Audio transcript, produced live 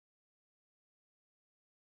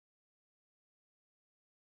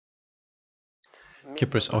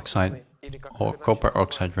Cuprous oxide or copper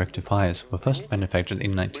oxide rectifiers were first manufactured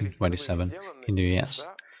in 1927 in the US.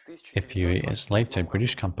 A few years later, a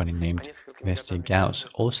British company named Vestiigauz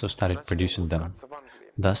also started producing them.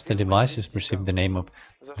 Thus, the devices received the name of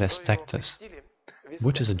vestectors,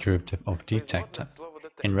 which is a derivative of detector.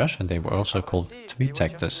 In Russia, they were also called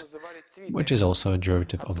Zvitektors, which is also a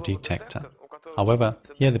derivative of detector. However,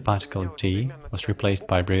 here the particle D was replaced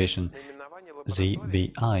by abbreviation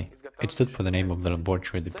ZVI. It stood for the name of the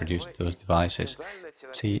laboratory that produced those devices,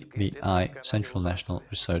 ZVI, Central National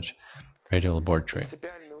Research Radio Laboratory.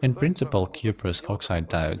 In principle, cuprous oxide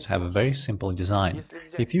diodes have a very simple design.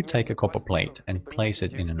 If you take a copper plate and place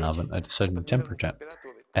it in an oven at a certain temperature,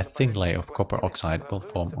 a thin layer of copper oxide will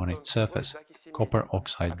form on its surface, copper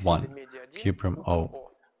oxide 1, cuprum O.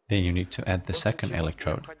 Then you need to add the second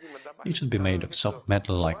electrode. It should be made of soft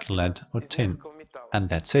metal like lead or tin. And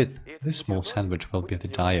that's it. This small sandwich will be the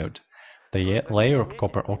diode. The layer of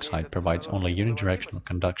copper oxide provides only unidirectional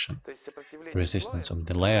conduction. The resistance of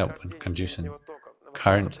the layer when conducing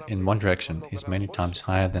current in one direction is many times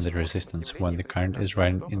higher than the resistance when the current is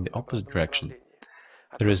running in the opposite direction.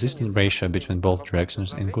 The resistance ratio between both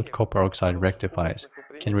directions in good copper oxide rectifiers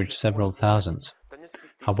can reach several thousands.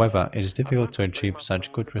 However, it is difficult to achieve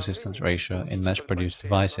such good resistance ratio in mass-produced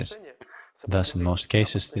devices. Thus, in most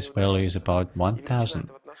cases, this value is about 1000.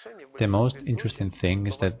 The most interesting thing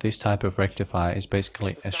is that this type of rectifier is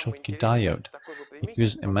basically a Shottky diode. It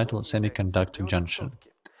uses a metal-semiconductor junction.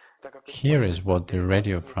 Here is what the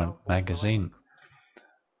Radiofront magazine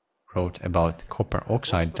wrote about copper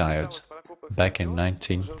oxide diodes back in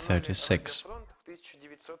 1936.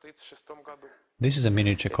 This is a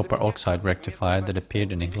miniature copper oxide rectifier that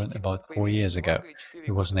appeared in England about 4 years ago.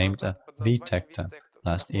 It was named a Vetector.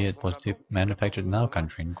 Last year it was manufactured in our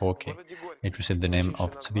country, in Gorky. It received the name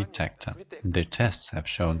of Zvitektors. The tests have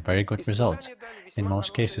shown very good results. In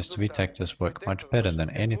most cases, Zvitektors work much better than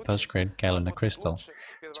any first-grade galena crystal.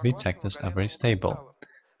 Zvitektors are very stable.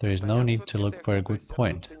 There is no need to look for a good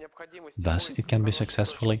point. Thus, it can be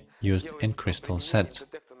successfully used in crystal sets.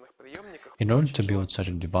 In order to build such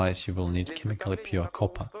a device, you will need chemically pure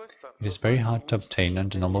copper. It is very hard to obtain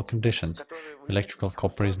under normal conditions. Electrical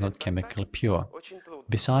copper is not chemically pure.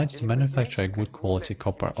 Besides, to manufacture a good quality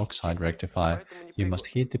copper oxide rectifier, you must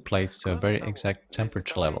heat the plates to a very exact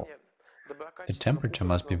temperature level. The temperature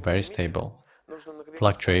must be very stable.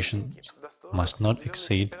 Fluctuations must not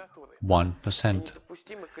exceed 1%.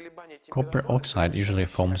 Copper oxide usually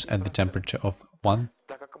forms at the temperature of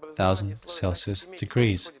 1000 Celsius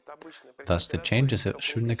degrees. Thus, the changes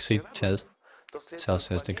shouldn't exceed 10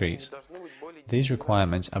 Celsius degrees. These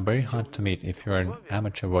requirements are very hard to meet if you are an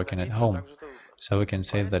amateur working at home, so we can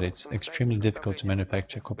say that it's extremely difficult to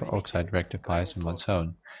manufacture copper oxide rectifiers on one's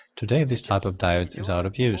own. Today, this type of diodes is out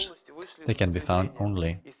of use. They can be found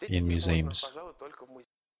only in museums.